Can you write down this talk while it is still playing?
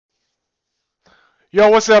Yo,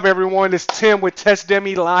 what's up, everyone? It's Tim with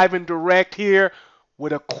TestDemy live and direct here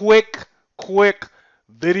with a quick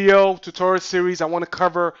video tutorial series. I want to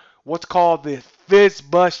cover what's called the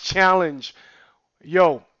FizzBuzz challenge.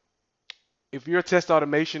 Yo, if you're a test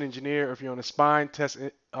automation engineer, if you're on a spine test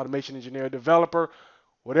automation engineer, developer,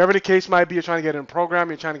 whatever the case might be, you're trying to get in program,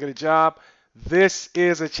 you're trying to get a job, this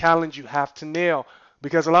is a challenge you have to nail.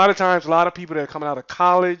 Because a lot of times, a lot of people that are coming out of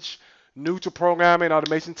college, new to programming,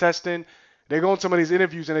 automation testing, they go on some of these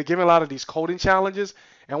interviews and they're giving a lot of these coding challenges.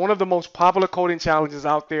 And one of the most popular coding challenges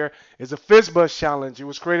out there is the FizzBuzz challenge. It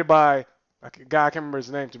was created by a guy, I can't remember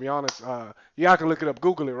his name, to be honest. Yeah, I can look it up,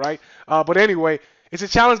 Google it, right? But anyway, it's a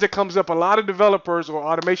challenge that comes up. A lot of developers or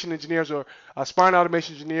automation engineers or aspiring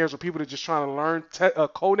automation engineers or people that are just trying to learn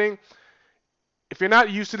coding, if you're not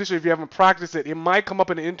used to this or if you haven't practiced it, it might come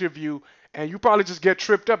up in an interview and you probably just get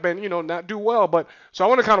tripped up and not do well. But so I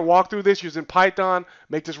want to kind of walk through this using Python,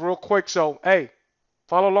 make this real quick. So hey,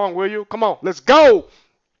 follow along, will you? Come on, let's go.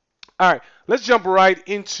 All right, let's jump right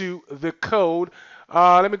into the code.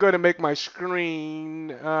 Let me go ahead and make my screen.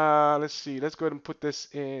 Let's see. Let's go ahead and put this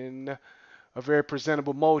in a very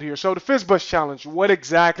presentable mode here. So the FizzBuzz challenge, what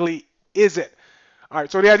exactly is it? All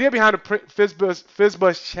right, so the idea behind the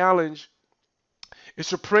FizzBuzz challenge is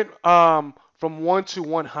to print from 1 to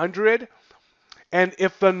 100. And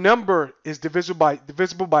if the number is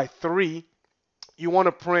divisible by 3, you want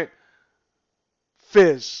to print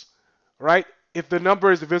Fizz, right? If the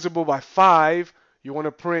number is divisible by 5, you want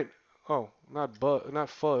to print, oh, not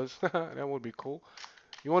fuzz. That would be cool.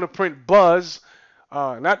 You want to print buzz,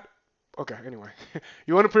 not, okay, anyway.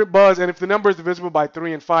 You want to print buzz, and if the number is divisible by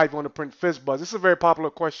 3 and 5, you want to print FizzBuzz. This is a very popular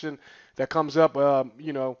question that comes up,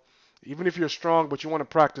 even if you're strong, but you want to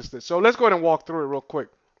practice this. So let's go ahead and walk through it real quick.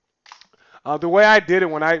 The way I did it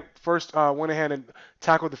when I first went ahead and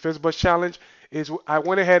tackled the FizzBuzz challenge is I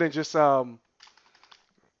went ahead and just ran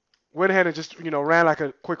like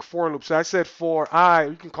a quick for loop. So I said for I,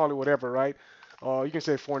 you can call it whatever, right? You can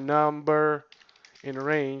say for number in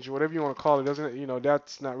range, whatever you want to call it. Doesn't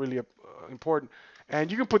that's not really important.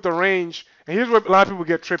 And you can put the range. And here's where a lot of people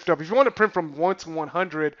get tripped up. If you want to print from 1 to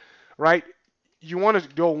 100, right? You want to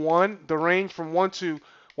go 1, the range from 1 to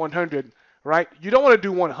 100, right? You don't want to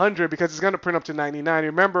do 100 because it's going to print up to 99.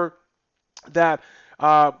 Remember that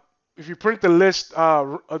if you print the list,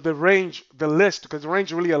 the range, the list, because the range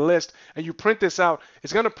is really a list, and you print this out,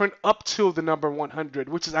 it's going to print up to the number 100,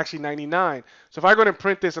 which is actually 99. So if I go ahead and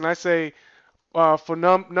print this and I say for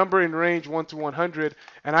number in range 1 to 100,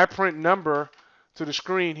 and I print number to the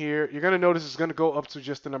screen here, you're going to notice it's going to go up to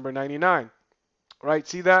just the number 99, right?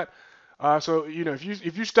 See that? So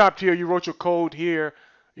if you stopped here, you wrote your code here,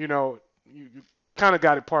 you kind of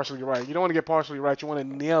got it partially right. You don't want to get partially right. You want to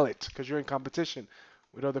nail it because you're in competition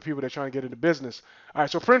with other people that are trying to get into business. All right,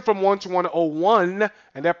 so print from 1 to 101,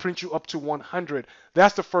 and that prints you up to 100.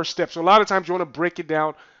 That's the first step. So a lot of times you want to break it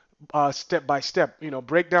down step by step.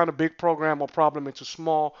 Break down a big program or problem into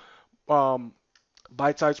small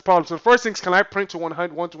bite-sized problems. So the first thing is, can I print to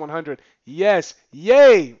 100, 1 to 100? Yes,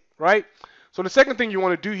 yay, right? So the second thing you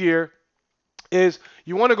want to do here is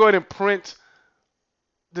you want to go ahead and print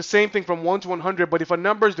the same thing from 1 to 100, but if a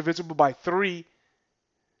number is divisible by 3,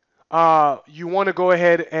 you want to go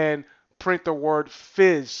ahead and print the word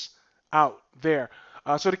fizz out there.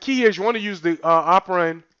 So the key here is you want to use the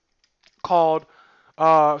operand called,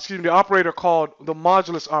 the operator called the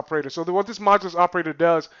modulus operator. So what this modulus operator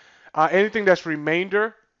does, anything that's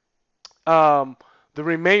remainder, the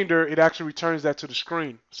remainder, it actually returns that to the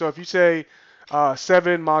screen. So if you say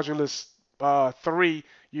 7 modulus 3,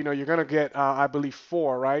 you're going to get, I believe,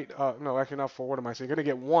 4, right? No, actually not 4. What am I saying? You're going to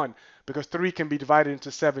get 1 because 3 can be divided into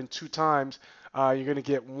 7 2 times. You're going to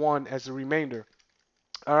get 1 as the remainder.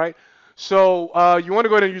 All right. So you want to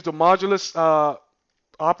go ahead and use the modulus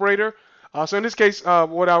operator. So in this case,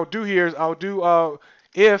 what I'll do here is I'll do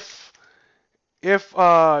if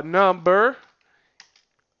number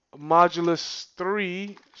modulus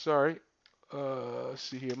 3, sorry, let's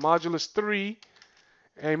see here, modulus 3.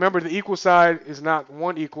 And remember, the equal side is not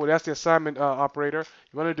 1 equal. That's the assignment operator.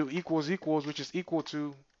 You want to do equals equals, which is equal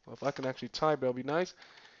to, well, if I can actually type, that'll be nice.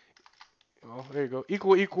 Oh, there you go.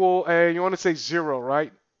 Equal equal, and you want to say 0,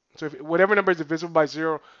 right? So if whatever number is divisible by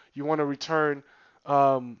 0, you want to return, you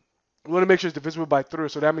want to make sure it's divisible by 3.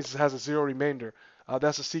 So that means it has a 0 remainder.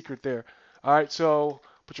 That's a secret there. All right, so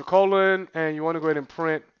put your colon, and you want to go ahead and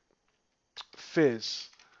print fizz.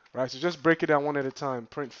 Right, so just break it down one at a time.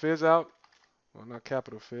 Print fizz out. Well, not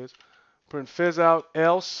capital Fizz. Print Fizz out,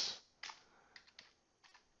 else.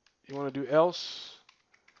 You want to do else.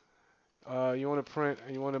 You want to print,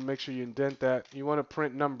 and you want to make sure you indent that. You want to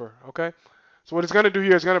print number, okay? So what it's going to do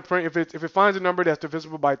here is going to print if it finds a number that's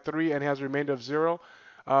divisible by 3 and has a remainder of 0.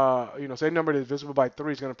 Say a number that's divisible by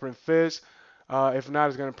 3 is going to print Fizz. If not,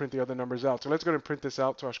 it's going to print the other numbers out. So let's go ahead and print this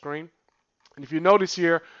out to our screen. And if you notice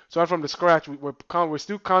here, starting from the scratch, we're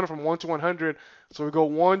still counting from 1 to 100. So we go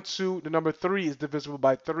 1 to the number 3 is divisible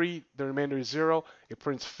by 3. The remainder is 0. It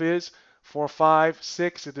prints Fizz. 4, 5,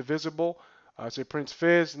 6 is divisible. So it prints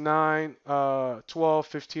Fizz, 9, 12,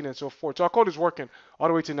 15, and so forth. So our code is working all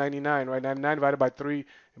the way to 99, right? 99 divided by 3,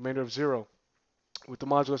 remainder of 0 with the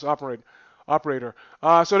modulus operator.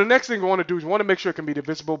 So the next thing we want to do is we want to make sure it can be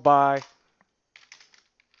divisible by,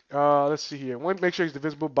 let's see here. We want to make sure it's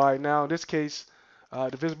divisible by, now in this case,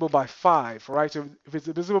 divisible by 5, right? So if it's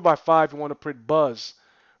divisible by 5, we want to print buzz,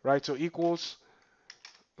 right? So equals,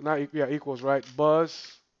 equals, right?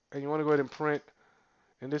 Buzz, and you want to go ahead and print,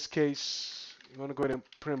 in this case, you want to go ahead and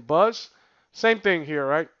print buzz. Same thing here,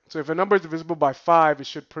 right? So if a number is divisible by 5, it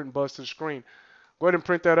should print buzz to the screen. Go ahead and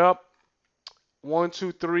print that up. 1,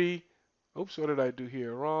 2, 3. Oops, what did I do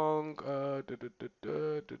here? Wrong.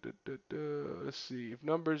 Let's see. If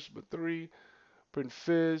numbers but 3, print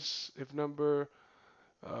Fizz. If number,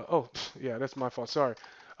 yeah, that's my fault. Sorry.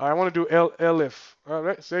 I want to do elif. All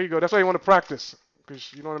right, so there you go. That's why you want to practice,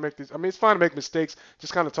 because you don't want to make these. I mean, it's fine to make mistakes.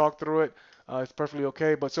 Just kind of talk through it. It's perfectly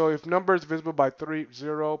okay. But so if number is divisible by 3,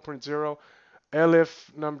 0, print 0.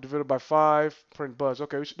 Elif number divided by 5, print buzz.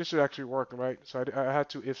 Okay, this should actually work, right? So I had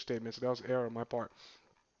 2 if statements. So that was an error on my part.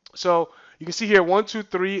 So you can see here 1, 2,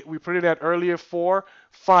 3. We printed that earlier. 4,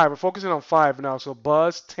 5. We're focusing on 5 now. So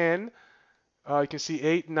buzz 10. You can see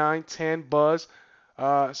 8, 9, 10 buzz.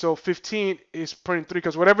 So 15 is printing 3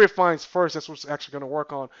 because whatever it finds first, that's what's actually going to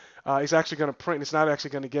work on. It's actually going to print. It's not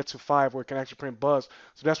actually going to get to 5 where it can actually print buzz.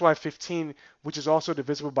 So that's why 15, which is also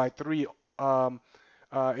divisible by 3,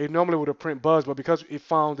 it normally would have print buzz, but because it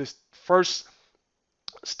found this first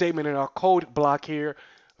statement in our code block here,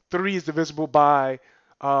 3 is divisible by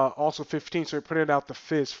also 15, so it printed out the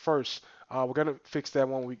Fizz first. We're going to fix that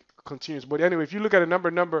when we continue. But anyway, if you look at a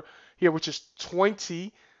number here, which is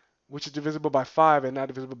 20, which is divisible by 5 and not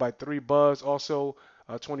divisible by 3, buzz, also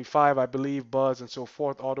 25, I believe, buzz, and so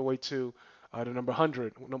forth, all the way to the number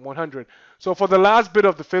 100. So for the last bit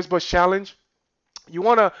of the FizzBuzz challenge, you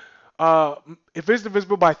want to, if it's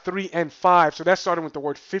divisible by 3 and 5, so that's starting with the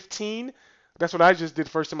word 15. That's what I just did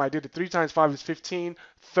first time I did it. 3 times 5 is 15.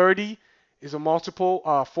 30 is a multiple.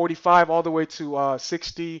 45 all the way to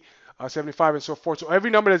 60, 75, and so forth. So every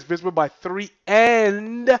number that's divisible by 3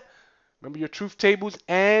 and, remember your truth tables,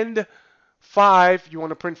 and 5, you want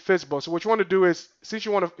to print FizzBuzz. So what you want to do is, since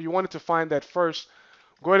you wanted to find that first,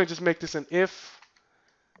 go ahead and just make this an if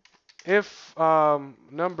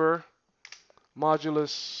number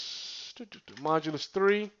modulus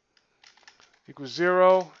 3 equals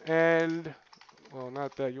 0, and, well,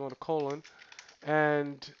 not that, you want a colon,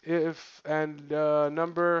 and if, and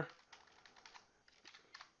number,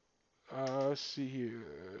 let's see here,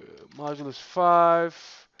 modulus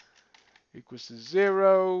 5 equals to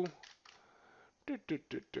 0.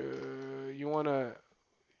 You want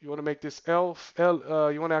to make this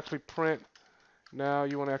you want to actually print, now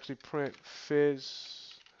you want to actually print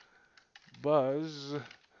Fizz Buzz,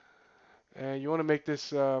 and you want to make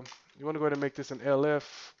this, you want to go ahead and make this an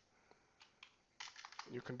elif,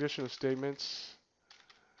 your conditional statements.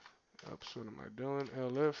 Oops, what am I doing?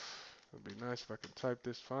 Elif, it'd be nice if I could type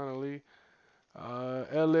this finally.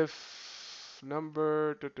 Elif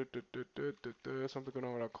number, something going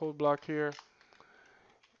on with our code block here.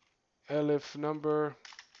 Elif number,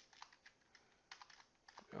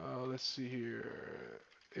 let's see here.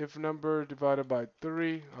 If number divided by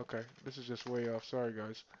 3, okay, this is just way off, sorry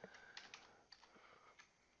guys.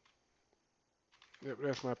 Yep,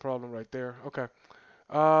 that's my problem right there. Okay.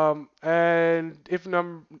 And if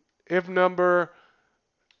number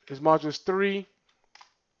is modulus 3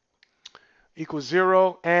 equals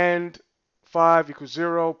 0 and 5 equals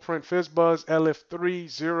 0, print FizzBuzz. Elif 3,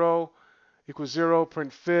 0 equals 0,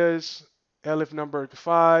 print Fizz. Elif number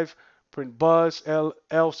 5, print buzz.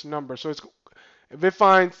 Else number. So if it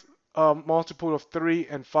finds a multiple of 3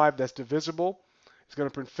 and 5 that's divisible, it's going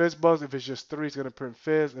to print FizzBuzz. If it's just 3, it's going to print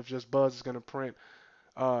Fizz. If it's just buzz, it's going to print,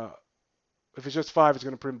 if it's just 5, it's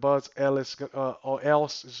going to print buzz. Or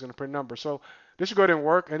else it's going to print number. So this should go ahead and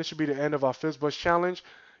work, and this should be the end of our FizzBuzz challenge.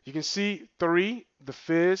 You can see 3, the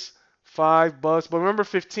Fizz, 5, buzz. But remember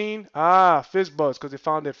 15, FizzBuzz, because they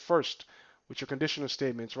found it first with your conditional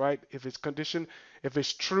statements, right? If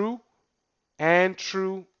it's true and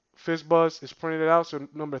true, FizzBuzz is printed out. So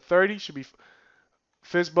number 30 should be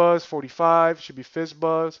FizzBuzz, 45 should be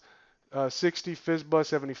FizzBuzz, 60 FizzBuzz,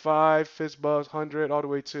 75 FizzBuzz, 100, all the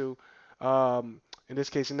way to in this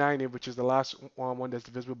case 90, which is the last one that's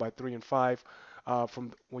divisible by 3 and 5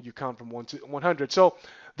 from when you count from 1 to 100. So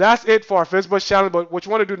that's it for our FizzBuzz challenge. But what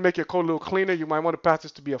you want to do to make your code a little cleaner, you might want to pass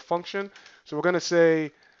this to be a function. So we're going to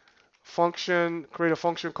say function, create a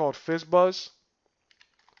function called FizzBuzz.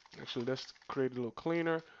 Actually, let's create a little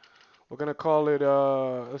cleaner. We're going to call it,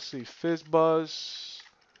 let's see, FizzBuzz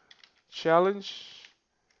challenge.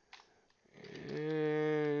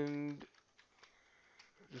 And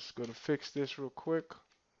just going to fix this real quick.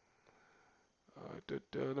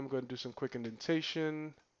 I'm going to do some quick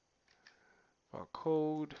indentation. Our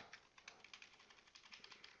code.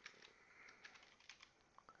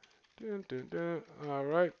 All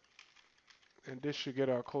right. And this should get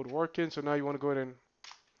our code working. So now you want to go ahead and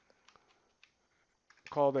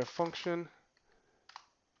call that function.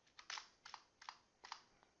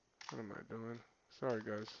 What am I doing? Sorry,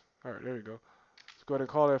 guys. All right, there we go. Let's go ahead and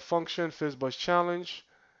call that function FizzBuzz challenge.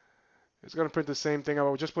 It's going to print the same thing. I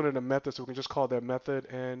will just put in a method, so we can just call that method,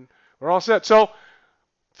 and we're all set. So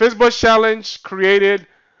FizzBuzz challenge created.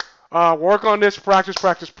 Work on this, practice,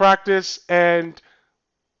 practice, practice, and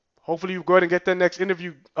hopefully you go ahead and get that next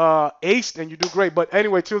interview aced, and you do great. But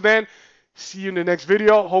anyway, till then, see you in the next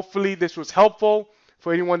video. Hopefully this was helpful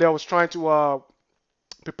for anyone that was trying to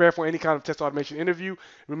prepare for any kind of test automation interview.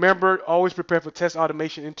 Remember, always prepare for test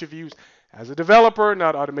automation interviews as a developer,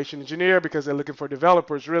 not automation engineer, because they're looking for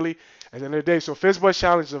developers really at the end of the day. So FizzBuzz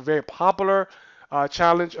challenge is a very popular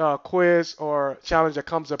challenge, quiz, or challenge that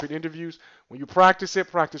comes up in interviews. When you practice it,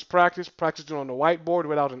 practice it on the whiteboard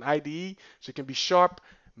without an IDE, so you can be sharp,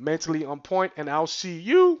 mentally on point. And I'll see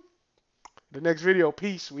you in the next video.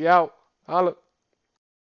 Peace. We out. Holla.